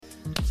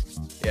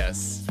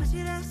Yes.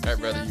 All right,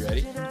 brother, you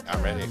ready?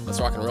 I'm ready. Let's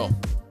rock and roll.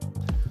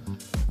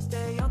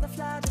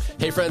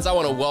 Hey, friends, I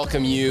want to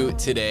welcome you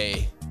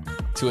today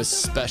to a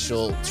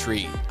special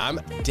treat.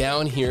 I'm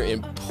down here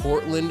in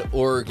Portland,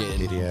 Oregon,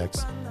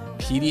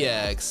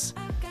 PDX,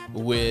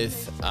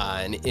 with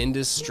an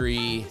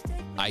industry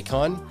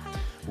icon,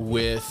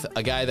 with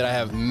a guy that I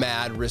have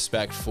mad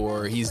respect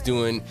for. He's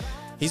doing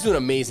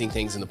amazing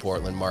things in the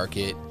Portland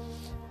market,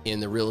 in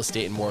the real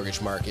estate and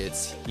mortgage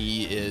markets.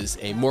 He is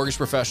a mortgage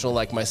professional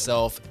like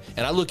myself,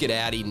 and I look at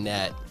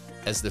AddieNet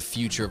as the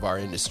future of our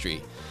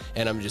industry.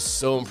 And I'm just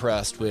so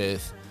impressed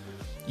with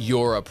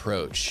your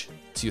approach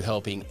to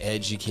helping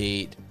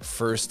educate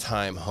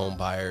first-time home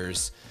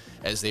buyers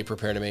as they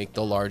prepare to make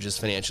the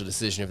largest financial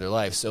decision of their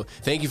life. So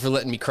thank you for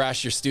letting me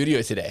crash your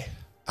studio today.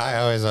 I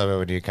always love it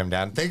when you come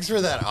down. Thanks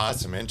for that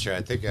awesome intro.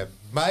 I think it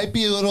might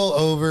be a little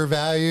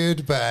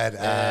overvalued, but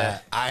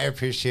I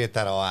appreciate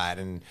that a lot.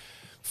 And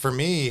for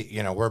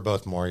me, we're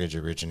both mortgage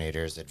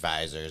originators,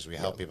 advisors. We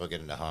help people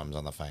get into homes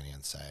on the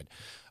finance side.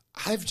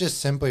 I've just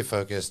simply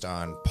focused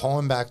on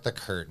pulling back the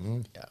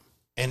curtain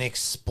and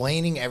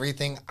explaining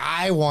everything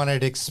I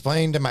wanted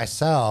explained to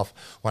myself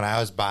when I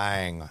was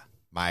buying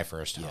my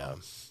first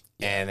home.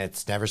 And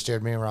it's never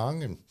steered me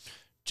wrong. And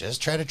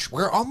just try to,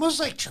 we're almost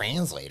like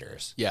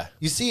translators. Yeah.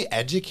 You see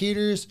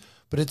educators,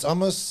 but it's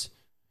almost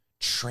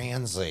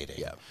translating.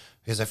 Yeah.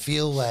 Because I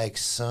feel like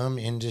some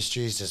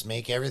industries just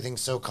make everything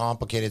so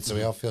complicated so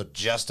we all feel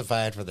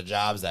justified for the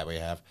jobs that we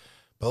have.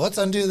 But let's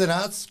undo the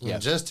knots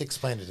and just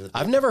explain it to the people.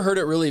 I've never heard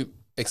it really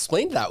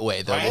explained that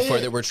way, though, before,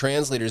 that we're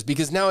translators.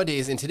 Because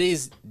nowadays, in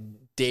today's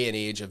day and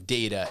age of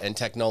data and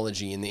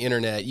technology and the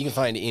internet, you can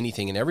find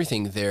anything and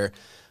everything there.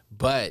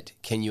 But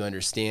can you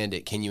understand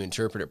it? Can you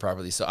interpret it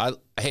properly? So,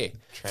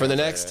 for the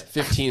next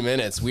 15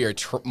 minutes, we are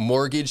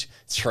mortgage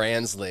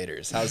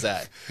translators. How's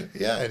that?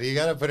 Yeah, you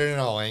got to put it in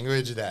a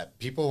language that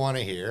people want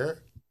to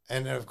hear.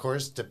 And, of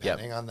course,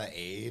 depending on the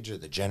age or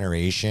the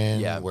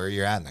generation, where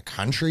you're at in the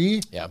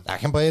country,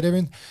 that can play a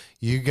difference.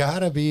 You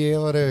got to be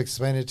able to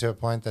explain it to a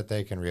point that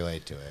they can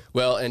relate to it.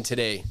 Well, and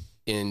today,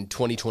 in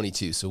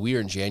 2022, so we are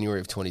in January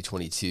of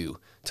 2022,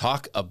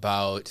 talk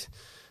about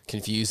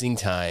confusing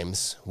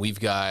times.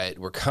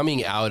 We're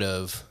coming out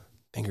of,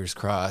 fingers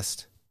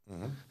crossed,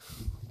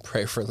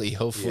 prayerfully,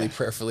 hopefully,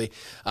 prayerfully,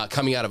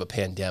 coming out of a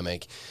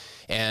pandemic.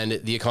 And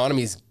the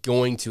economy is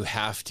going to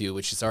have to,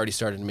 which has already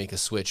started to make a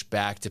switch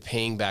back to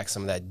paying back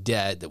some of that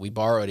debt that we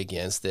borrowed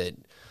against, that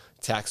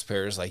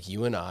taxpayers like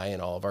you and I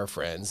and all of our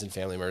friends and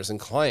family members and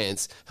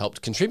clients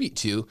helped contribute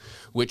to,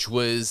 which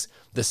was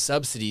the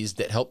subsidies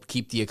that helped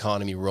keep the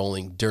economy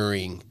rolling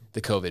during the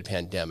COVID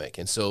pandemic.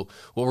 And so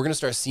what we're going to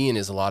start seeing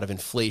is a lot of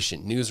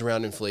inflation, news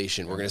around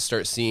inflation. We're going to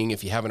start seeing,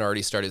 if you haven't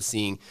already started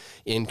seeing,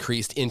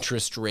 increased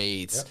interest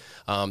rates,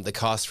 the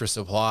cost for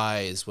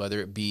supplies,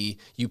 whether it be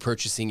you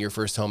purchasing your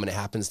first home and it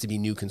happens to be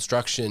new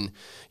construction,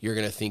 you're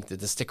going to think that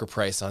the sticker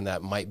price on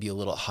that might be a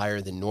little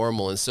higher than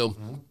normal. And so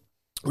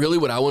really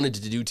what I wanted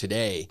to do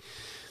today,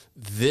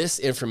 this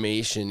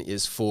information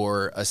is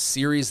for a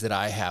series that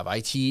I have. I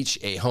teach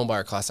a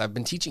homebuyer class. I've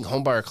been teaching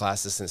homebuyer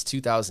classes since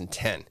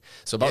 2010.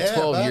 So about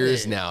 12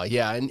 years now.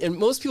 Yeah. And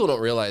most people don't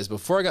realize,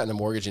 before I got in the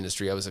mortgage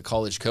industry, I was a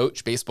college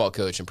coach, baseball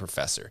coach, and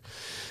professor.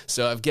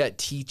 So I've got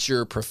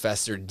teacher,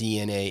 professor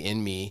DNA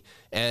in me.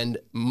 And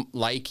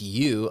like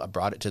you, I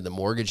brought it to the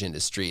mortgage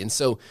industry. And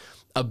so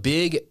a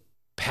big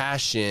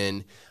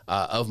passion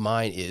of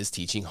mine is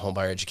teaching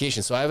homebuyer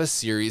education. So I have a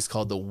series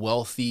called The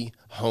Wealthy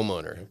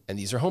Homeowner, and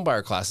these are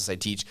homebuyer classes I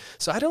teach.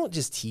 So I don't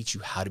just teach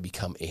you how to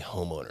become a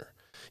homeowner.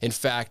 In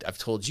fact, I've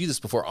told you this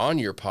before on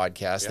your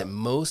podcast, that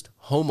most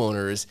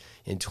homeowners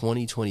in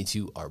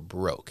 2022 are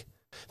broke.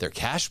 They're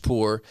cash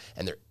poor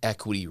and they're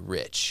equity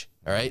rich.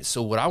 All right.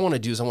 So what I want to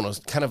do is I want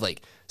to kind of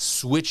like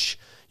switch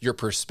your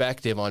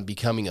perspective on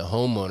becoming a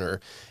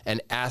homeowner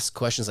and ask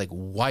questions like,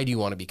 why do you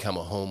want to become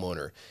a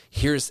homeowner?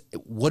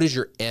 What is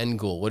your end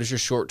goal? What is your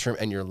short-term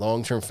and your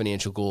long-term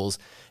financial goals?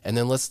 And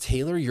then let's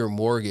tailor your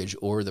mortgage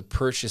or the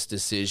purchase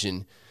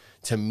decision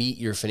to meet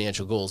your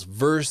financial goals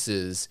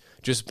versus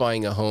just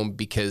buying a home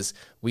because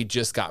we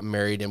just got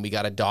married and we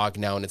got a dog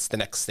now and it's the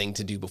next thing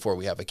to do before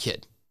we have a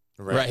kid.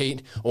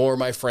 Right. Or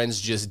my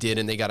friends just did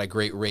and they got a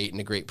great rate and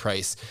a great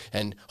price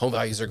and home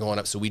values are going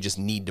up, so we just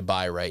need to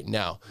buy right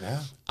now.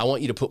 Yeah. I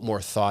want you to put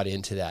more thought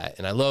into that.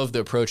 And I love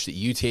the approach that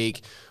you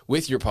take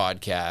with your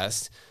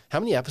podcast. How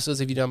many episodes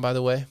have you done, by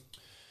the way?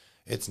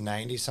 It's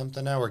 90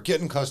 something now. We're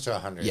getting close to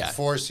 100. Yeah.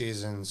 4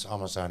 seasons,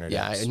 almost 100.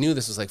 Yeah, I knew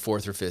this was like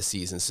 4th or 5th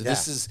season. So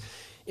this is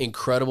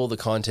incredible, the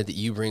content that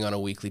you bring on a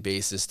weekly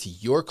basis to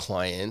your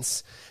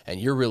clients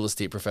and your real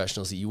estate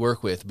professionals that you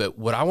work with. But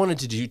what I wanted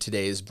to do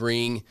today is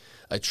bring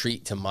a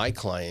treat to my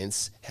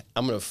clients.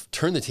 I'm going to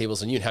turn the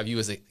tables on you and have you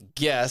as a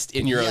guest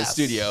in your own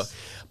studio.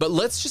 But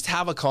let's just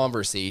have a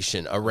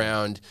conversation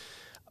around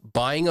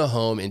buying a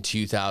home in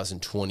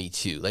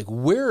 2022. Like,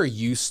 where are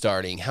you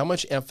starting? How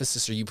much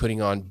emphasis are you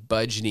putting on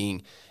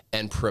budgeting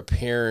and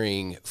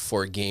preparing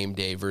for game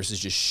day versus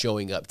just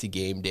showing up to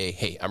game day?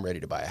 Hey, I'm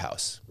ready to buy a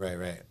house.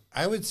 Right.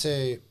 I would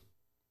say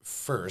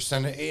first,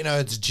 and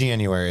it's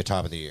January,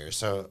 top of the year.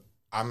 So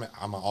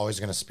I'm always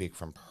going to speak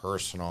from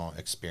personal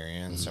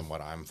experience and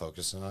what I'm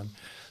focusing on.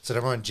 So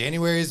everyone,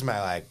 January is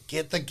my like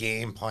get the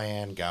game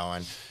plan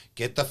going,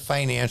 get the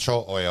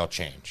financial oil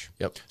change.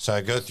 Yep. So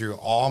I go through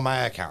all my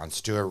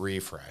accounts, do a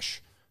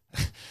refresh.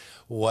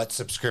 What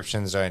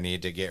subscriptions do I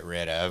need to get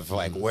rid of?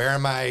 Like, where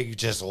am I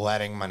just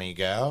letting money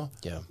go?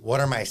 Yeah. What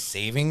are my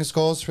savings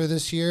goals for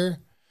this year?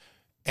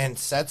 And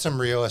set some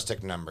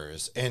realistic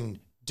numbers. And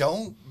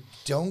don't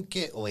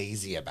get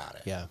lazy about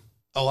it. Yeah.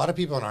 A lot of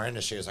people in our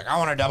industry is like, I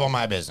want to double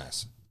my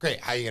business. Great.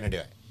 How are you going to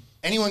do it?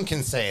 Anyone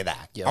can say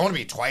that. Yep. I want to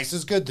be twice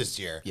as good this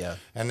year. Yeah.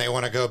 And they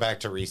want to go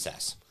back to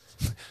recess.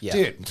 Yeah.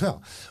 Dude,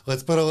 no.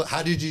 Let's put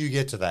how did you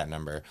get to that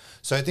number?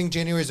 So I think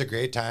January is a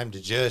great time to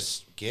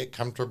just get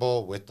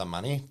comfortable with the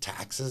money.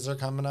 Taxes are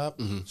coming up.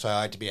 So I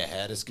like to be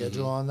ahead of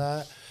schedule on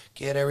that.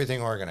 Get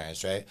everything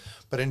organized, right?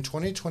 But in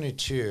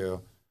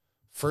 2022,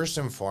 first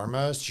and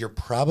foremost, you're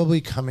probably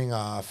coming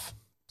off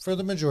for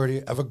the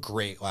majority of a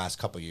great last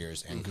couple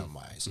years income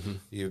wise.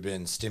 You've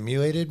been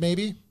stimulated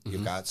maybe.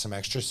 You've got some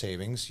extra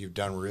savings. You've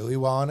done really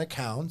well on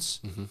accounts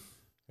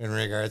in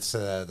regards to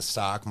the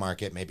stock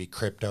market, maybe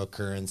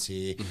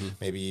cryptocurrency.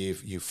 Maybe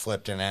you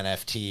flipped an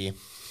NFT.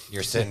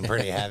 You're sitting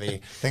pretty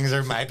heavy. Things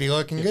might be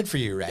looking good for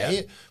you, right?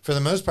 Yeah. For the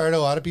most part, a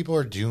lot of people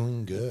are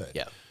doing good.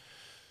 Yeah.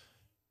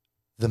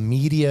 The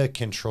media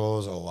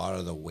controls a lot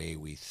of the way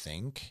we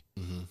think.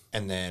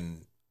 And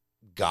then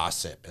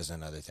gossip is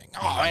another thing.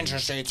 Oh,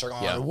 interest rates are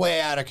going way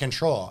out of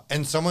control.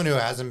 And someone who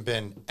hasn't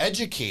been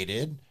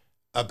educated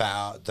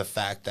about the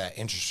fact that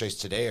interest rates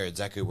today are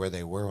exactly where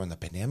they were when the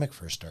pandemic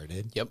first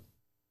started. Yep.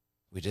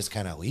 We just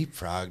kind of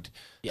leapfrogged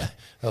Yeah.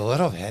 a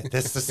little bit.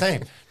 It's the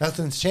same.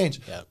 Nothing's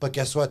changed. Yeah. But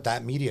guess what?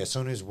 That media,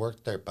 someone who's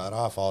worked their butt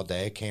off all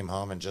day, came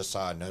home and just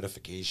saw a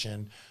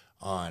notification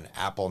on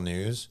Apple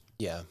News.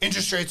 Yeah.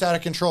 Interest rates out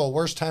of control.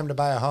 Worst time to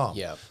buy a home.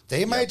 Yeah.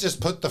 They might just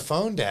put the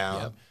phone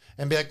down Yep.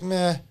 and be like,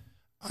 meh,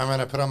 I'm going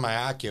to put on my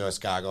Oculus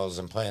goggles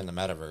and play in the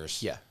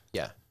metaverse. Yeah.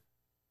 Yeah.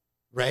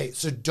 Right?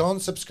 So don't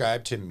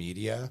subscribe to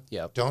media.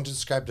 Yep. Don't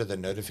subscribe to the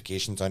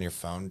notifications on your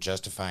phone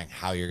justifying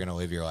how you're going to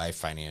live your life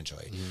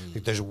financially.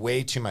 Like, there's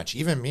way too much.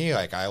 Even me,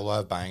 like, I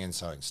love buying and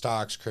selling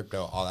stocks,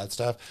 crypto, all that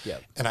stuff.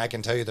 Yep. And I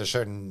can tell you there's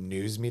certain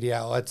news media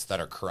outlets that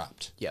are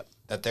corrupt. Yep.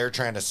 That they're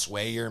trying to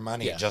sway your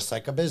money Yeah. just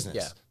like a business.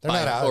 Yeah. They're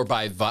not out. Or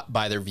by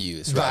their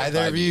views. By Right?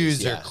 their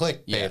views or Yeah.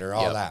 clickbait Yeah. or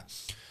all Yep. that.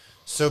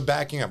 So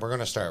backing up, we're going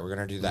to start. We're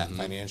going to do that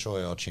financial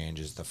oil change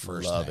is the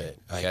first Love thing. it.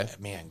 Like, Okay.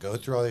 man, go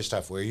through all your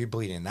stuff. Where are you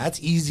bleeding? That's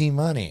easy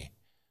money.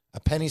 A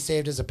penny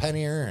saved is a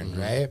penny earned,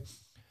 right?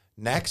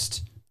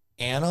 Next,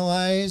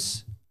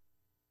 analyze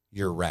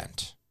your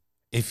rent.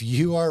 If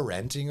you are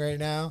renting right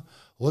now,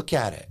 look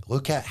at it.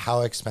 Look at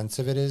how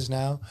expensive it is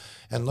now,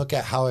 and look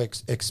at how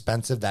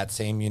expensive that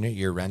same unit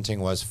you're renting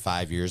was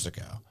 5 years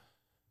ago.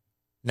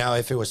 Now,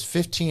 if it was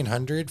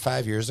 $1,500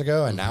 5 years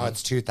ago and now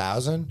it's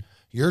 $2,000,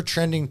 you're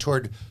trending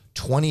toward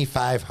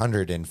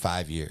 $2,500 in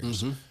 5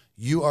 years.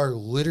 You are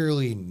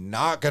literally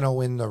not going to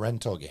win the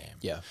rental game.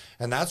 Yeah.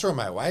 And that's where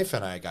my wife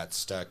and I got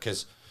stuck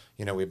because,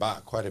 you know, we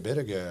bought quite a bit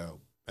ago,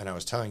 and I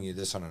was telling you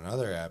this on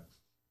another app.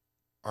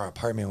 Our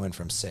apartment went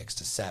from 6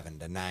 to 7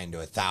 to 9 to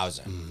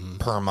 1,000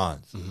 per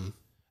month.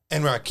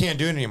 And I can't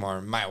do it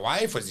anymore. My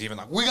wife was even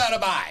like, we got to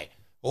buy.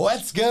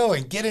 Let's go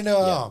and get into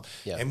a home.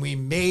 Yeah. And we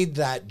made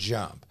that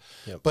jump.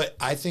 Yep. But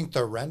I think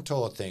the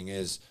rental thing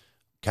is,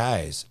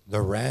 guys,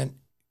 the rent,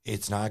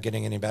 it's not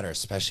getting any better,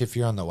 especially if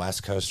you're on the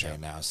West Coast right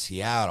now.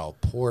 Seattle,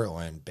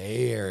 Portland,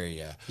 Bay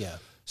Area, Yeah.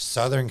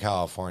 Southern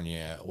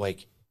California,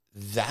 like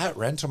that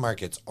rental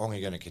market's only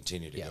going to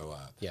continue to go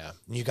up. Yeah.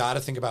 You got to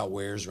think about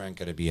where's rent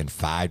going to be in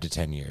 5 to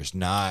 10 years,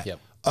 not, Yep.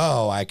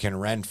 oh, I can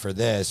rent for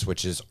this,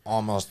 which is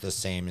almost the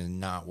same and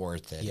not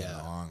worth it in Yeah.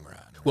 the long run.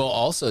 Well,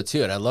 also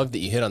too, and I love that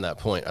you hit on that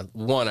point.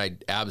 One, I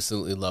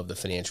absolutely love the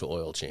financial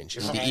oil change,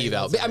 the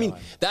eval. I mean,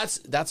 that's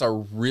a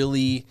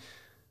really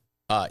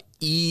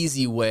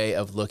easy way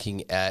of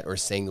looking at or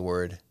saying the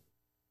word.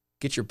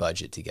 Get your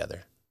budget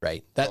together,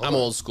 right? I'm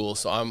old school,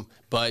 so I'm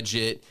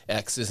budget,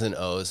 X's and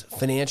O's,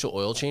 financial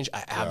oil change.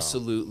 I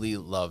absolutely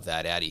love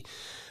that, Addy.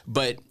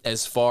 But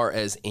as far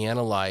as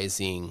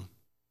analyzing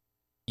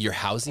your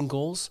housing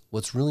goals,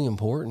 what's really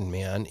important,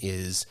 man,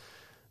 is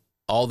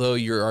although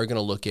you are going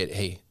to look at,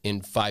 hey,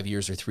 in 5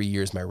 years or 3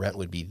 years, my rent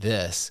would be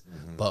this,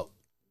 but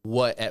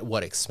at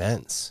what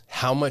expense?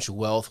 How much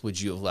wealth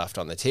would you have left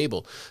on the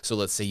table? So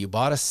let's say you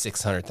bought a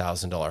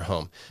 $600,000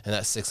 home, and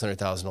that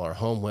 $600,000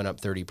 home went up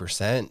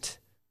 30%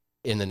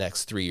 in the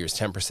next 3 years,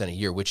 10% a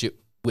year, which it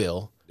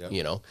will,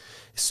 you know.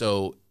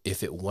 So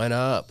if it went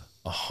up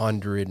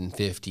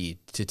 $150,000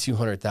 to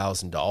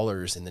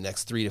 $200,000 in the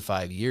next 3 to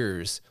 5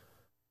 years,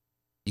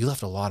 you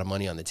left a lot of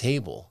money on the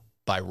table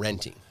by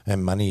renting.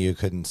 And money you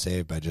couldn't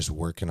save by just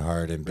working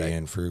hard and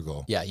being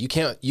frugal. Yeah,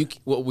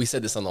 well, we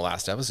said this on the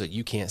last episode,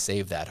 you can't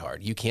save that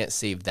hard. You can't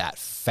save that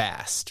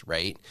fast,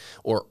 right?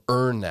 Or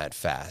earn that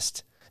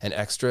fast. An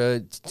extra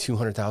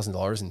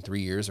 $200,000 in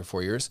 3 years or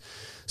 4 years.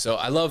 So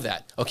I love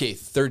that. Okay,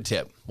 third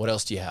tip. What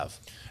else do you have?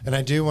 And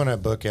I do want to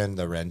bookend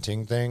the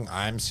renting thing.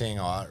 I'm seeing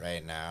a lot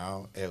right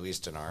now, at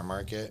least in our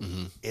market.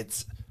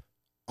 It's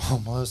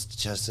almost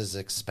just as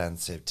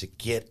expensive to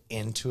get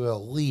into a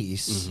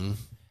lease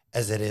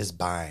as it is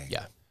buying.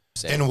 Yeah.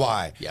 Same. And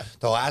why? Yeah.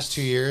 The last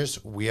 2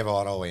 years, we have a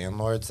lot of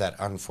landlords that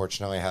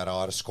unfortunately had a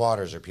lot of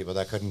squatters or people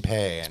that couldn't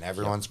pay, and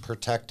everyone's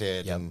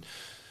protected and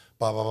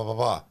blah, blah, blah, blah,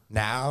 blah.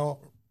 Now,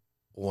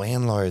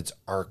 landlords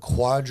are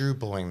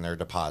quadrupling their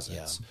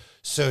deposits. Yeah.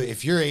 So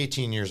if you're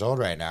 18 years old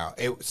right now,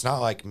 it's not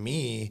like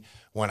me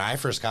when I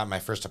first got my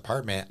first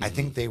apartment. I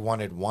think they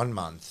wanted 1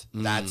 month.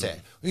 That's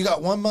it. You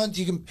got 1 month,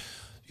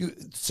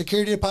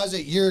 security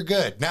deposit, you're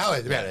good. Now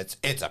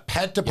it's a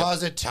pet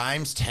deposit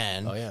times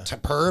 10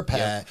 per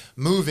pet,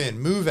 move in,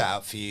 move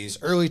out fees,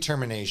 early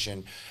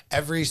termination,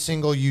 every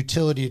single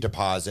utility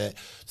deposit,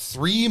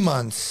 3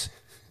 months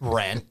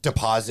rent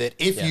deposit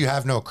if you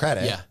have no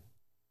credit. Yeah.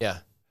 Yeah.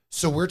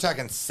 So we're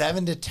talking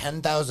 $7,000 to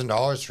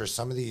 $10,000 for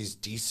some of these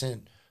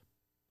decent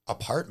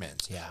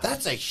apartments. Yeah.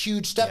 That's a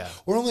huge step. Yeah.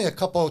 We're only a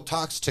couple of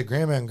talks to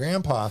grandma and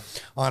grandpa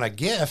on a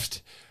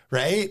gift,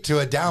 right? To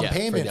a down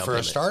payment for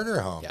a starter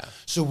home. Yeah.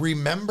 So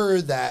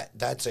remember that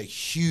that's a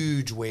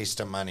huge waste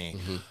of money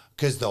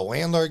because the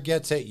landlord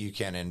gets it, you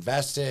can't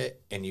invest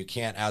it, and you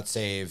can't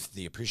outsave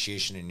the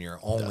appreciation, and you're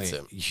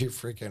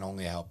freaking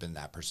only helping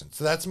that person.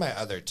 So that's my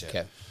other tip.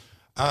 Okay.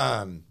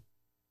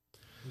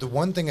 The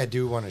one thing I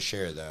do want to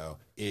share though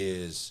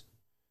is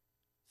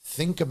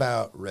think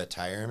about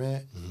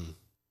retirement.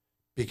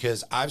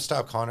 Because I've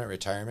stopped calling it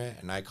retirement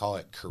and I call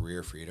it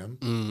career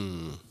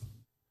freedom.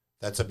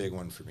 That's a big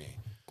one for me.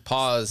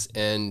 Pause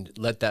and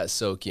let that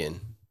soak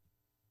in.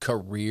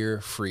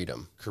 Career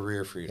freedom.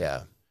 Career freedom.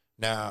 Yeah.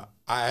 Now,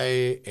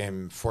 I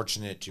am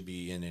fortunate to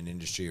be in an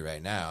industry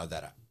right now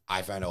that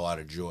I find a lot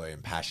of joy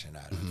and passion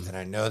out of. And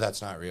I know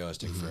that's not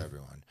realistic for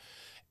everyone.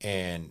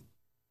 And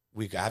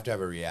we have to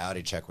have a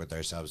reality check with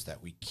ourselves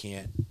that we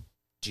can't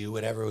do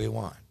whatever we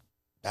want.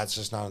 That's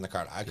just not on the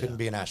card. I couldn't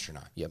be an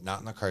astronaut. Not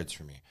in the cards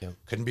for me.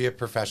 Couldn't be a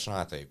professional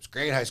athlete.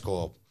 Great high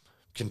school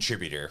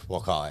contributor,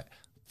 we'll call it.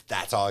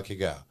 That's all I could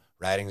go.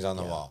 Writing's on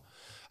the wall.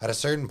 At a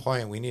certain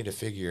point, we need to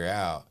figure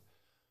out,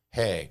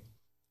 hey,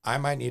 I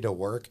might need to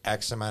work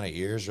X amount of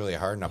years really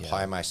hard and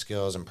apply my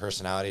skills and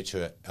personality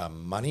to a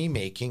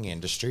money-making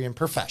industry and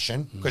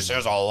profession, because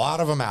there's a lot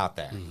of them out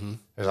there.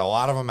 There's a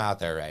lot of them out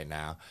there right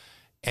now.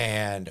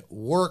 And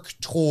work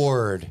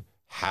toward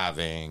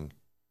having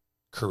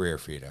career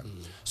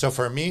freedom. So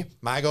for me,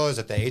 my goal is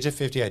at the age of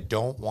 50, I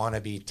don't want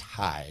to be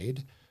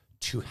tied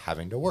to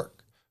having to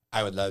work.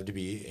 I would love to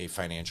be a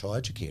financial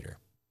educator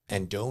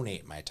and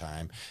donate my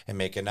time and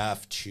make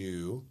enough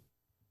to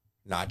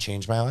not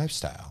change my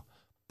lifestyle.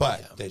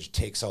 But it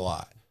takes a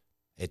lot.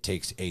 It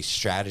takes a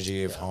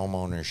strategy of home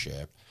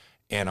ownership.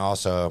 And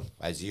also,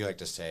 as you like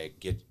to say,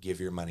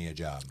 give your money a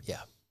job.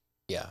 Yeah.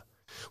 Yeah.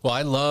 Well,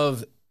 I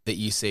love that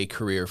you say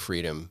career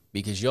freedom,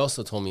 because you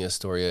also told me a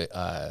story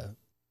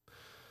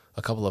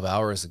a couple of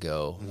hours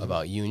ago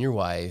about you and your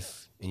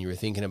wife, and you were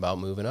thinking about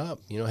moving up.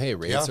 Hey,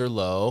 rates are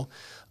low.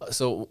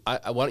 So why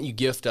don't you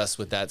gift us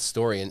with that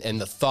story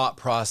and the thought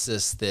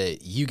process that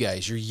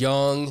you're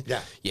young,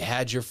 you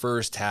had your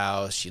first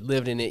house, you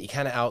lived in it, you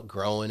kind of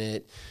outgrowing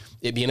it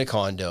being a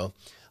condo.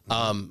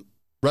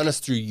 Run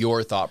us through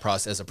your thought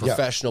process as a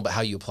professional, but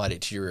how you applied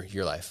it to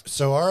your life.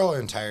 So our whole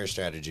entire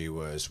strategy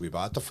was we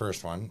bought the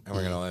first one and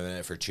we're going to live in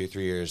it for 2-3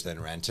 years, then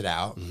rent it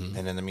out.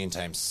 And in the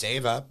meantime,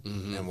 save up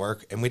and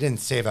work. And we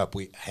didn't save up.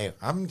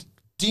 I'm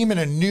deeming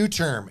a new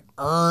term,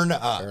 earn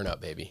up. Earn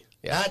up, baby.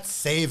 Yeah. Not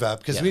save up,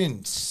 because we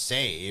didn't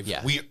save.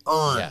 We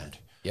earned.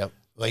 Yep.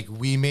 Like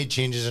we made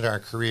changes in our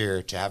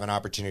career to have an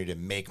opportunity to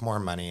make more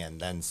money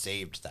and then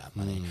saved that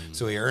money.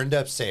 So we earned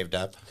up, saved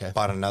up,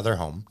 bought another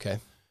home. Okay.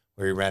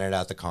 Where we rented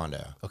out the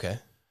condo. Okay. It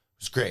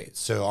was great.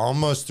 So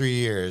almost 3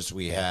 years,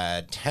 we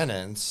had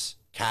tenants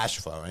cash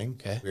flowing.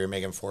 Okay. We were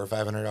making $400 or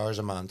 $500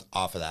 a month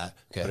off of that,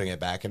 putting it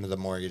back into the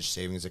mortgage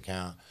savings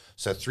account.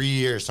 So 3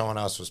 years, someone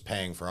else was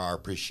paying for our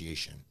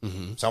appreciation.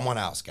 Someone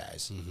else,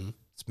 guys.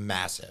 It's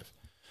massive.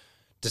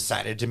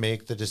 Decided to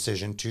make the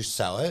decision to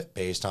sell it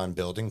based on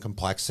building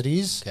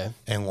complexities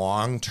and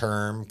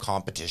long-term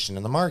competition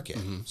in the market.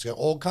 So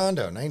old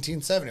condo,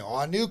 1970, a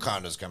lot of new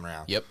condos coming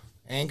around. Yep.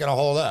 Ain't going to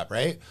hold up,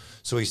 right?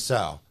 So we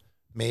sell.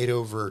 Made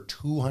over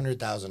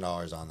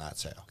 $200,000 on that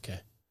sale.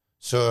 Okay.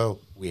 So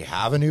we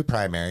have a new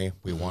primary.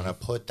 We want to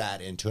put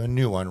that into a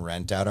new one,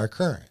 rent out our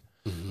current.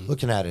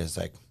 Looking at it, it's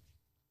like,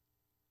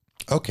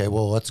 okay,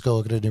 well, let's go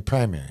look at a new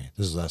primary.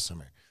 This is last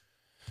summer.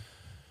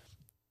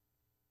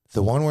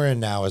 The one we're in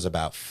now is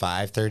about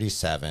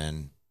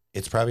 537.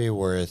 It's probably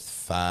worth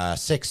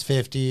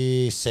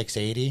 650,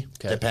 680,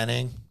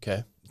 depending.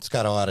 Okay. It's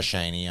got a lot of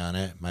shiny on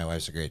it. My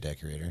wife's a great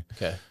decorator.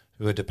 Okay.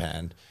 It would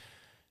depend.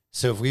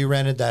 So if we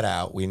rented that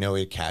out, we know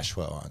we'd cash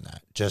flow on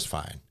that just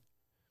fine.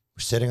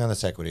 We're sitting on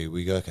this equity.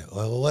 We go, okay,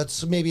 well,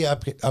 let's maybe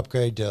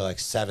upgrade to like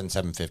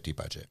 750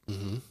 budget.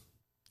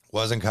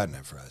 Wasn't cutting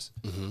it for us.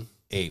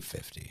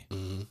 850,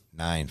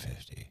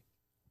 950,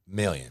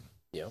 million.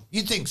 Yeah.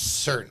 You'd think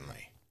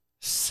certainly,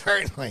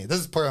 this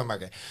is Portland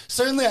market.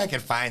 Certainly I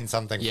could find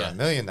something for $1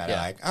 million that I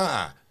like,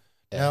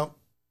 no.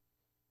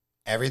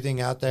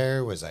 everything out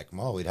there was like,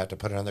 well, we'd have to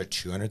put another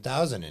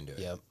 200,000 into it.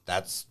 Yep.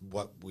 That's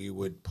what we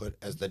would put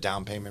as the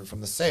down payment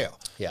from the sale.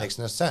 Yeah. Makes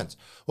no sense.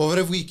 Well, what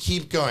if we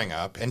keep going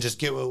up and just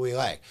get what we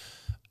like?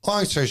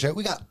 Long story short,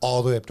 we got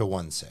all the way up to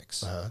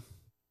 1.6.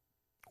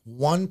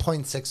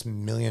 $1.6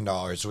 million,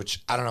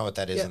 which I don't know what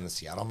that is in the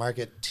Seattle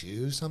market.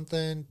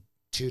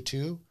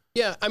 2.2.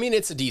 Yeah, I mean,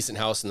 it's a decent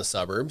house in the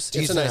suburbs.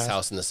 It's a nice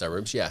house in the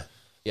suburbs. Yeah,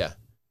 yeah.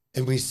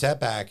 And we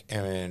sat back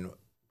and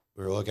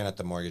we were looking at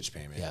the mortgage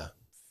payment. Yeah.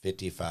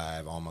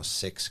 55, almost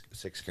six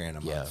grand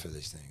a month for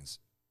these things.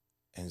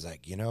 And it's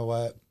like, you know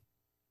what?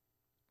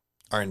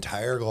 Our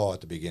entire goal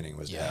at the beginning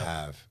was to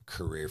have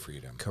career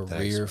freedom.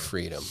 Career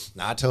freedom.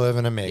 Not to live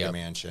in a mega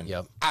mansion.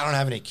 Yep. I don't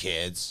have any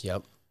kids.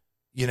 Yep.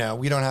 You know,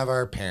 we don't have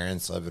our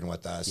parents living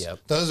with us. Yep.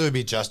 Those would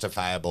be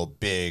justifiable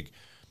big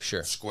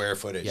square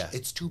footage. Yeah.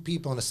 It's 2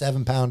 people and a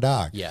 7-pound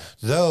dog. Yeah.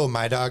 Though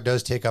my dog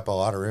does take up a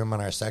lot of room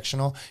on our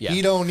sectional,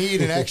 he don't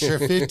need an extra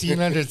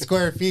 1,500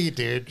 square feet,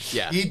 dude.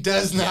 Yeah. He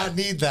does not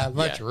need that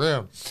much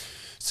room.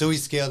 So we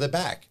scaled it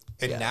back.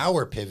 And now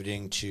we're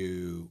pivoting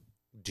to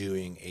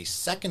doing a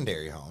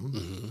secondary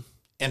home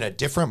in a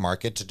different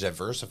market to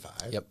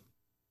diversify. Yep.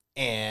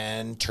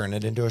 And turn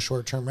it into a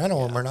short-term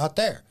rental when we're not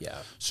there. Yeah.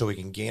 So we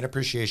can gain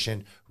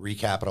appreciation,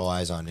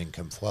 recapitalize on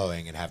income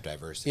flowing, and have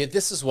diversity. Yeah,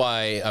 this is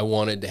why I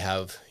wanted to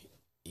have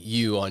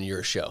you on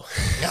your show.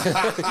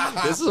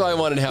 This is why I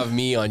wanted to have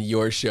me on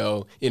your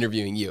show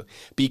interviewing you.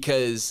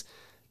 Because,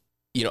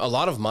 you know, a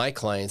lot of my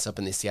clients up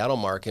in the Seattle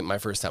market, my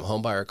first-time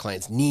homebuyer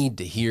clients, need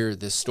to hear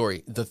this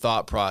story, the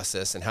thought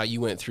process, and how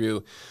you went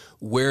through,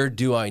 where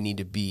do I need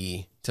to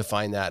be to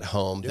find that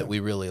home that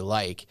we really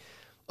like?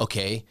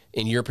 Okay,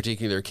 in your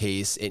particular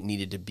case, it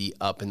needed to be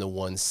up in the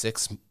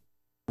 1.6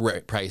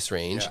 price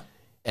range. Yeah.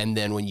 And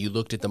then when you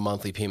looked at the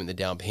monthly payment, the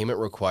down payment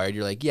required,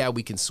 you're like, yeah,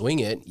 we can swing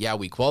it. Yeah,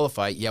 we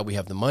qualify. Yeah, we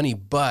have the money.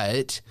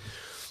 But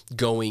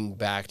going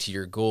back to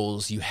your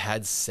goals, you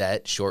had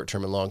set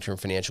short-term and long-term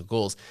financial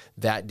goals.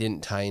 That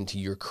didn't tie into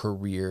your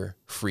career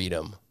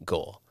freedom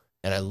goal.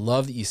 And I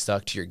love that you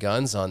stuck to your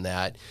guns on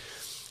that.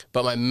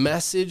 But my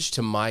message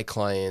to my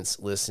clients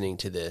listening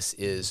to this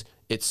is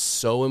it's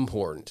so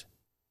important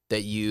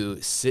that you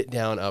sit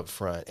down up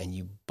front and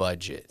you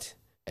budget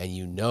and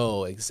you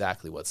know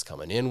exactly what's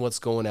coming in, what's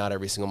going out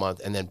every single month.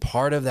 And then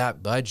part of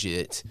that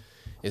budget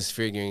is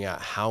figuring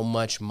out how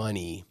much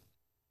money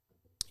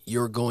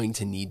you're going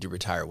to need to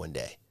retire one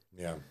day.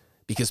 Yeah.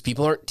 Because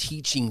people aren't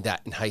teaching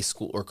that in high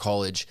school or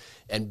college,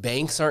 and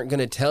banks aren't going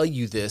to tell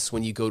you this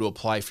when you go to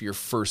apply for your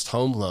first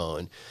home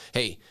loan.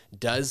 Hey,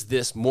 does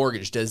this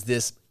mortgage, does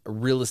this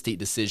real estate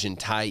decision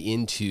tie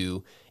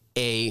into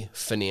a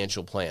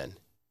financial plan?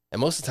 And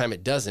most of the time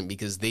it doesn't,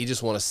 because they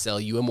just want to sell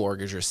you a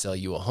mortgage or sell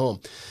you a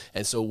home.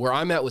 And so where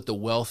I'm at with the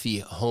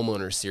Wealthy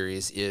Homeowner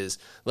series is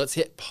let's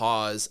hit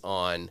pause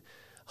on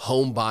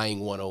Home Buying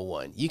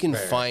 101. You can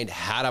find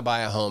how to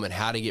buy a home and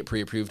how to get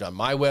pre-approved on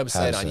my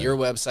website, on your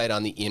website,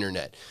 on the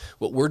internet.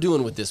 What we're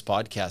doing with this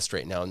podcast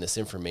right now and this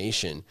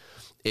information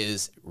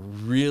is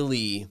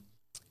really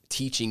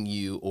teaching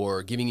you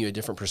or giving you a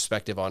different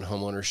perspective on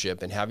home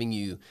ownership and having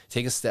you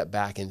take a step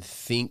back and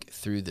think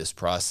through this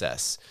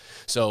process.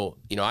 So,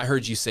 you know, I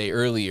heard you say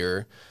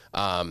earlier,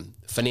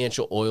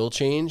 financial oil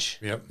change.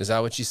 Yep. Is that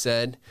what you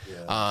said?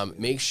 Yeah.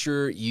 Make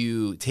sure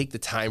you take the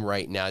time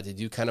right now to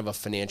do kind of a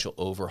financial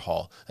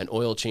overhaul. An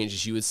oil change,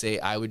 as you would say,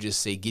 I would just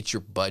say, get your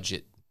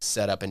budget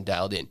set up and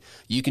dialed in.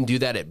 You can do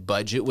that at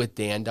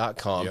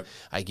budgetwithdan.com. Yep.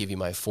 I give you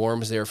my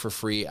forms there for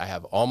free. I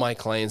have all my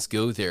clients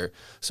go there.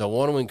 So I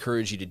want to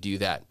encourage you to do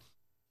that.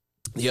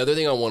 The other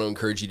thing I want to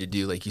encourage you to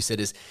do, like you said,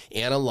 is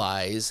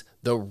analyze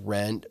the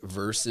rent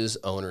versus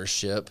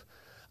ownership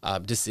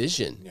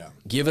decision. Yeah.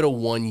 Give it a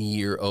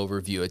 1-year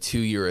overview, a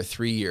 2-year, a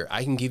 3-year.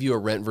 I can give you a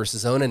rent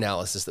versus own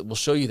analysis that will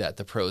show you that,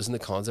 the pros and the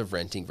cons of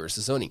renting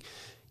versus owning.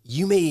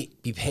 You may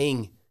be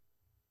paying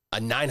a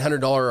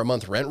 $900 a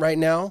month rent right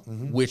now,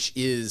 which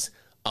is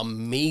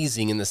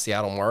amazing in the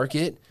Seattle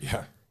market.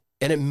 Yeah.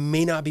 And it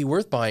may not be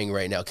worth buying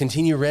right now.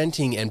 Continue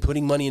renting and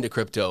putting money into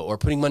crypto or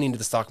putting money into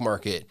the stock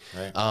market,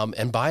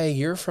 and buy a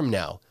year from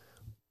now.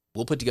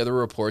 We'll put together a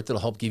report that'll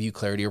help give you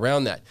clarity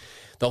around that.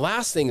 The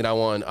last thing that I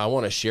want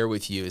to share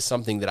with you is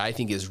something that I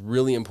think is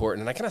really important.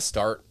 And I kind of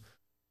start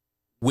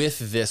with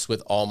this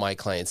with all my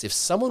clients. If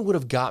someone would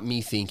have got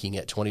me thinking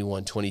at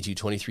 21, 22,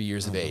 23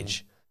 years of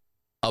age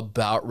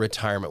about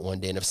retirement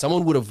one day, and if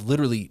someone would have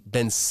literally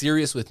been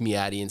serious with me,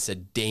 Addie, and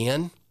said,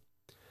 Dan,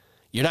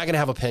 you're not going to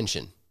have a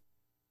pension.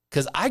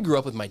 Because I grew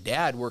up with my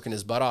dad working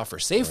his butt off for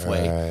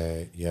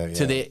Safeway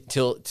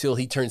till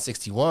he turned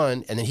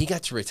 61, and then he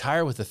got to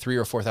retire with a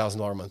 $3,000 or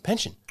 $4,000 a month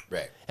pension.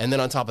 Right. And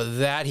then on top of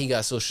that, he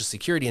got Social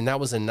Security, and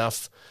that was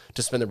enough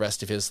to spend the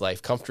rest of his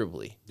life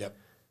comfortably. Yep.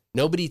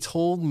 Nobody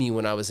told me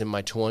when I was in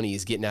my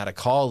 20s, getting out of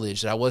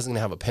college, that I wasn't going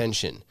to have a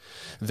pension.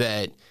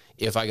 That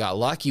if I got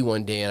lucky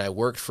one day and I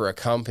worked for a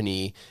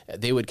company,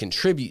 they would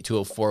contribute to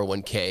a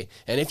 401k.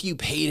 And if you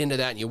paid into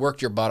that and you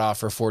worked your butt off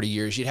for 40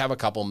 years, you'd have a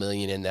couple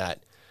million in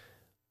that.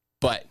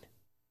 But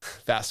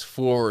fast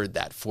forward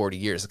that 40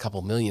 years, a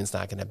couple million's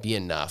not going to be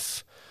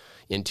enough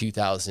in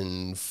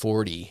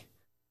 2040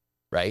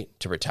 right,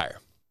 to retire.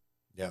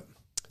 Yep.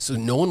 So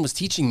no one was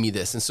teaching me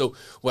this. And so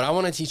what I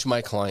want to teach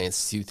my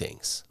clients, 2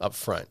 things up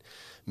front.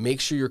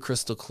 Make sure you're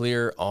crystal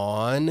clear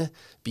on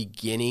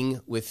beginning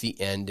with the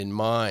end in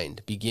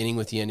mind. Beginning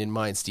with the end in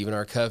mind. Stephen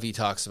R. Covey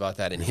talks about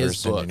that in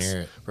his books.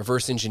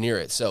 Reverse engineer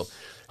it. So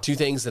 2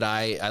 things that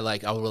I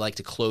would like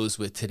to close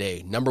with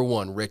today. Number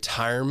 1,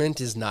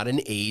 retirement is not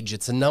an age,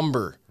 it's a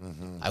number.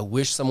 Mm-hmm. I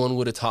wish someone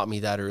would have taught me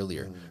that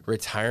earlier. Mm-hmm.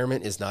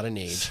 Retirement is not an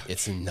age,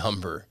 it's a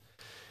number.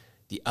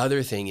 The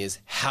other thing is,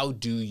 how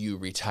do you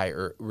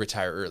retire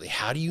early?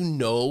 How do you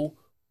know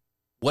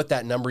what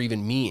that number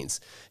even means?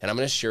 And I'm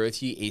going to share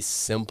with you a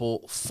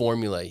simple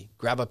formula.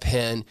 Grab a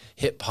pen,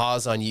 hit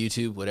pause on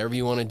YouTube, whatever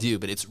you want to do,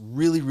 but it's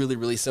really, really,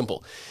 really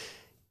simple.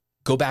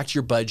 Go back to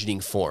your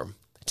budgeting form.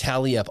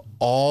 Tally up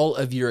all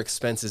of your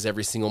expenses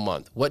every single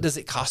month. What does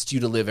it cost you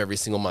to live every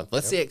single month?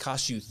 Let's say it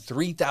costs you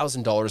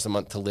 $3,000 a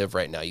month to live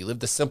right now. You live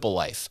the simple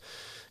life.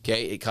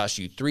 Okay. It costs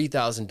you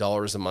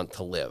 $3,000 a month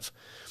to live.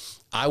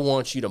 I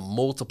want you to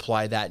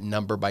multiply that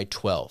number by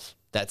 12.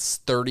 That's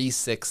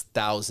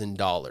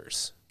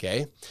 $36,000.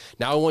 Okay.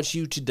 Now I want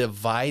you to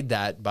divide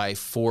that by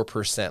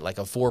 4%, like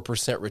a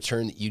 4%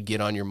 return that you'd get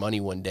on your money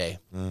one day.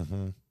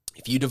 Mm-hmm.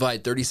 If you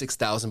divide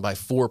 36,000 by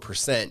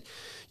 4%,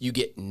 you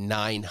get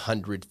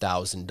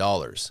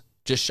 $900,000,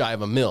 just shy of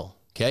 $1 million.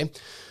 Okay.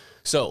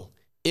 So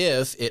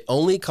if it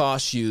only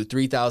costs you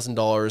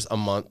 $3,000 a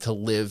month to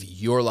live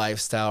your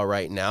lifestyle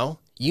right now,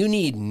 you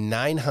need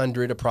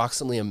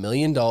approximately $1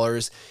 million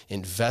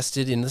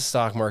invested in the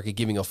stock market,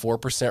 giving a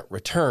 4%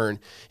 return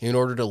in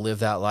order to live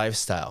that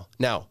lifestyle.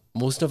 Now,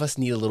 most of us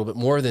need a little bit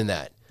more than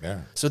that.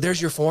 Yeah. So there's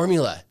your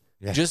formula.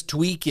 Yeah. Just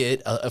tweak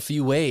it a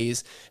few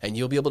ways and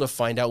you'll be able to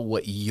find out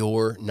what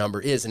your number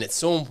is. And it's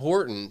so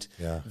important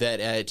that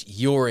at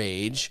your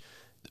age,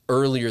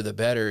 earlier the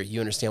better,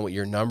 you understand what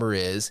your number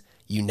is.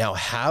 You now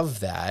have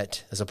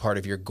that as a part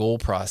of your goal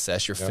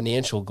process, your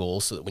financial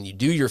goals, so that when you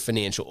do your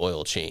financial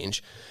oil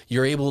change,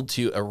 you're able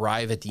to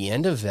arrive at the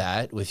end of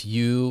that with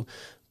you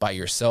by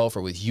yourself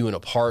or with you and a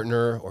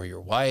partner or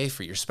your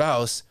wife or your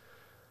spouse,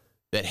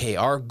 that, hey,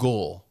 our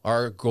goal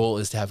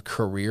is to have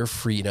career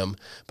freedom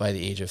by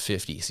the age of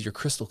 50. So you're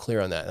crystal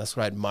clear on that. That's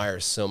what I admire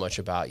so much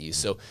about you.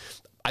 So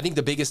I think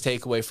the biggest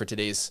takeaway for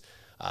today's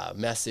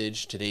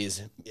message,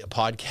 today's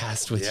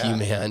podcast with you,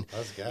 man,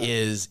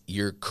 is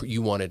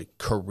you wanted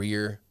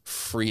career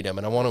freedom.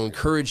 And I want to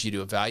encourage you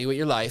to evaluate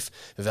your life,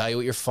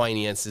 evaluate your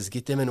finances,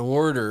 get them in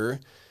order,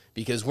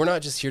 because we're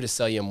not just here to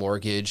sell you a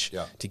mortgage,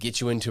 to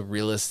get you into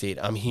real estate.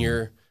 I'm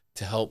here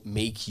to help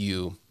make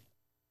you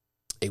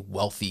a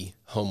wealthy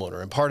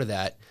homeowner. And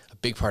a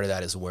big part of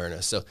that is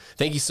awareness. So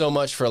thank you so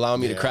much for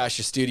allowing me to crash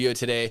your studio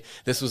today.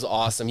 This was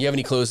awesome. You have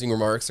any closing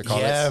remarks or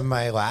comments? Yeah,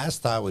 my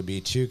last thought would be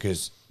too,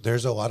 because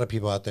there's a lot of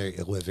people out there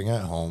living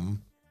at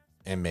home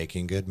and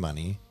making good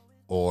money,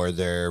 or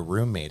they're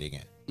roommating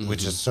it,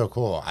 which is so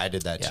cool. I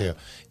did that too.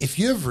 If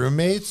you have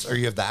roommates or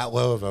you have that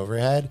low of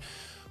overhead,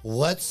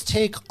 let's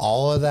take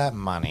all of that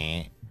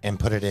money and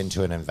put it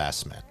into an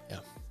investment. Yeah.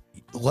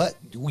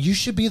 You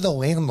should be the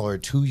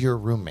landlord to your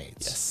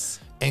roommates. Yes.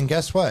 And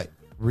guess what?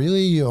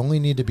 Really, you only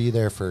need to be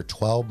there for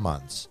 12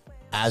 months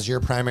as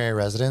your primary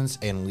residence,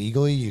 and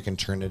legally you can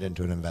turn it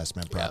into an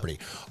investment property.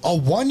 A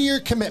 1-year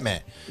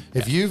commitment.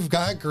 If you've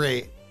got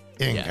great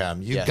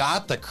income, you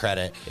got the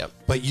credit,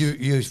 but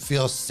you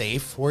feel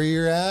safe where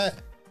you're at,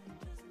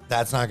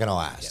 that's not going to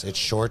last. It's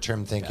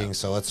short-term thinking,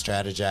 so let's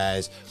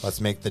strategize.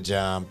 Let's make the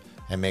jump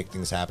and make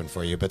things happen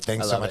for you. But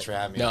thanks so much for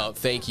having me. No,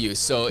 thank you.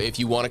 So if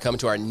you want to come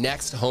to our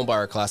next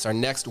homebuyer class, our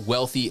next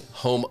wealthy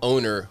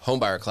homeowner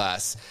homebuyer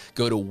class,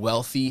 go to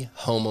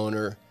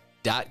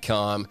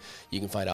wealthyhomeowner.com. You can find out